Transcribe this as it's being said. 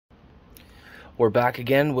We're back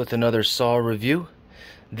again with another saw review.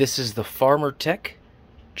 This is the Farmertech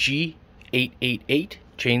G888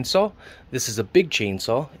 chainsaw. This is a big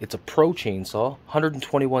chainsaw. It's a pro chainsaw,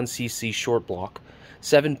 121cc short block,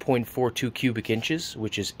 7.42 cubic inches,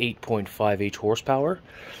 which is 8.58 horsepower.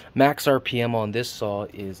 Max RPM on this saw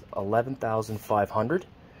is 11,500.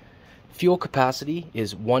 Fuel capacity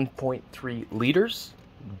is 1.3 liters.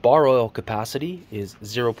 Bar oil capacity is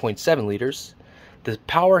 0.7 liters. The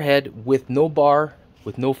power head with no bar,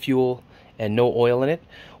 with no fuel, and no oil in it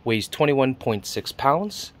weighs 21.6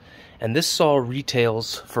 pounds. And this saw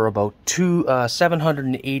retails for about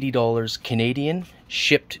 $780 Canadian,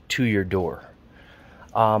 shipped to your door.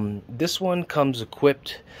 This one comes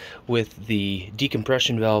equipped with the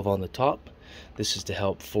decompression valve on the top. This is to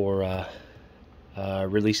help for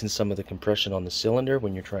releasing some of the compression on the cylinder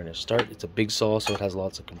when you're trying to start. It's a big saw, so it has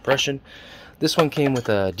lots of compression. This one came with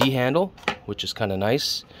a D handle, which is kind of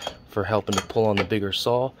nice for helping to pull on the bigger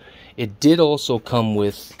saw. It did also come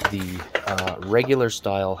with the regular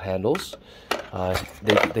style handles.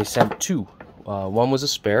 They sent two. One was a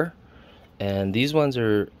spare, and these ones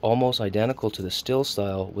are almost identical to the still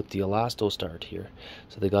style with the elasto start here.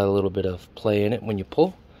 So they got a little bit of play in it when you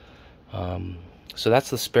pull. So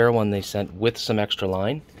that's the spare one they sent with some extra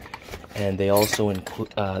line, and they also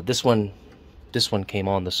include this one came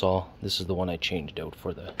on the saw. This is the one I changed out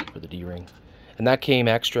for the D-ring, and that came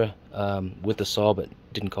extra with the saw, but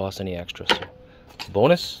didn't cost any extra. So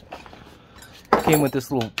bonus. Came with this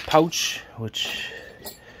little pouch, which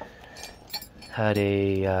had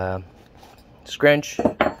a scrunch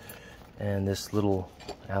and this little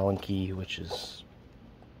Allen key, which is,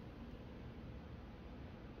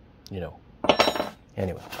 you know.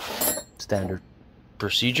 Anyway, standard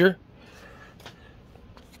procedure.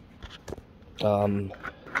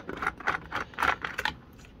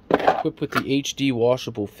 Equipped with the HD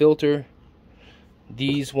washable filter.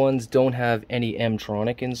 These ones don't have any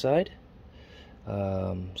M-tronic inside,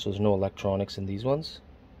 so there's no electronics in these ones.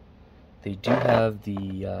 They do have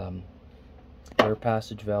the air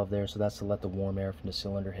passage valve there, so that's to let the warm air from the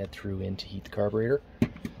cylinder head through in to heat the carburetor.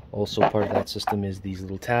 Also part of that system is these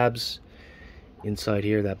little tabs inside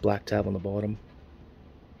here. That black tab on the bottom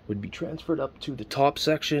would be transferred up to the top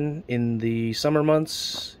section in the summer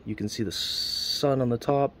months. You can see the sun on the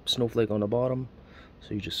top, snowflake on the bottom,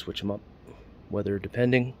 so you just switch them up, weather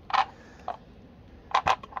depending.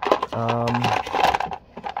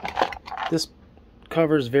 This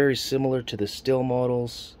cover is very similar to the still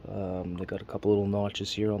models. They got a couple little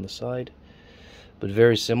notches here on the side, but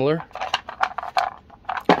very similar.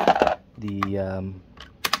 The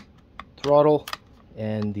throttle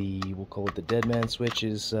and we'll call it the dead man switch,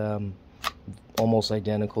 is almost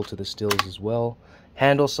identical to the stills as well.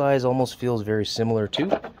 Handle size almost feels very similar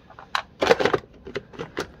too.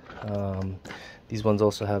 These ones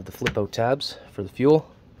also have the flip out tabs for the fuel,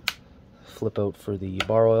 flip out for the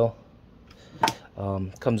bar oil.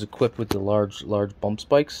 Comes equipped with the large bump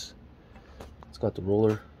spikes. It's got the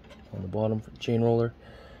roller on the bottom for the chain roller.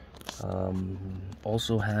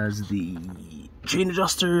 Also has the chain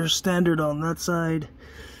adjuster standard on that side.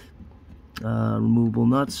 Removable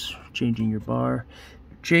nuts, changing your bar,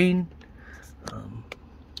 your chain.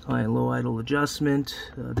 High and low idle adjustment.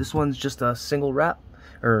 This one's just a single wrap,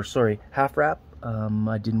 or sorry, half wrap.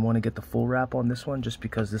 I didn't want to get the full wrap on this one just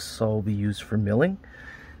because this saw will be used for milling.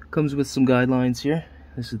 Comes with some guidelines here.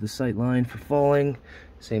 This is the sight line for falling.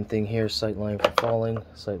 Same thing here, sight line for falling,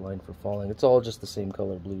 sight line for falling. It's all just the same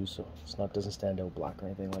color blue, so it's not, doesn't stand out black or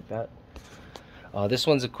anything like that. This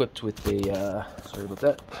one's equipped with a, sorry about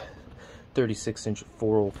that, 36-inch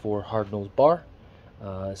 404 hard-nosed bar.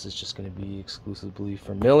 This is just going to be exclusively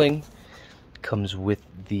for milling. Comes with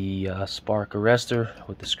the spark arrestor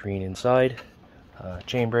with the screen inside.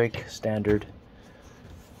 Chain brake, standard.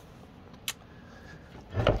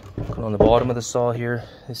 On the bottom of the saw here,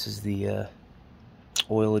 this is the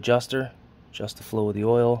oil adjuster, adjust the flow of the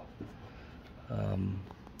oil.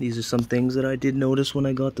 These are some things that I did notice when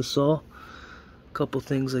I got the saw. A couple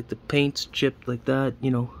things like the paint's chipped like that,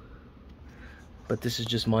 you know, but this is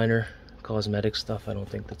just minor cosmetic stuff. I don't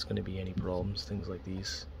think that's going to be any problems, things like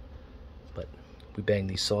these, but we bang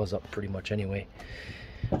these saws up pretty much anyway.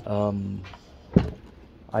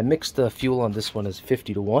 I mixed the fuel on this one as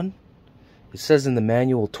 50-to-1. It says in the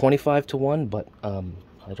manual 25-to-1, but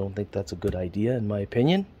I don't think that's a good idea in my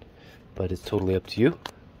opinion, but it's totally up to you.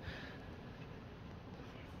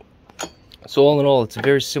 So all in all, it's a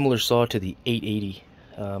very similar saw to the 880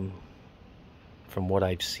 from what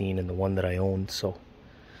I've seen and the one that I owned. So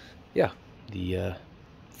yeah, the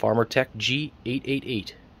Farmertech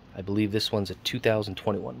G888. I believe this one's a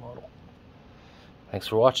 2021 model. Thanks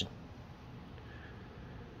for watching.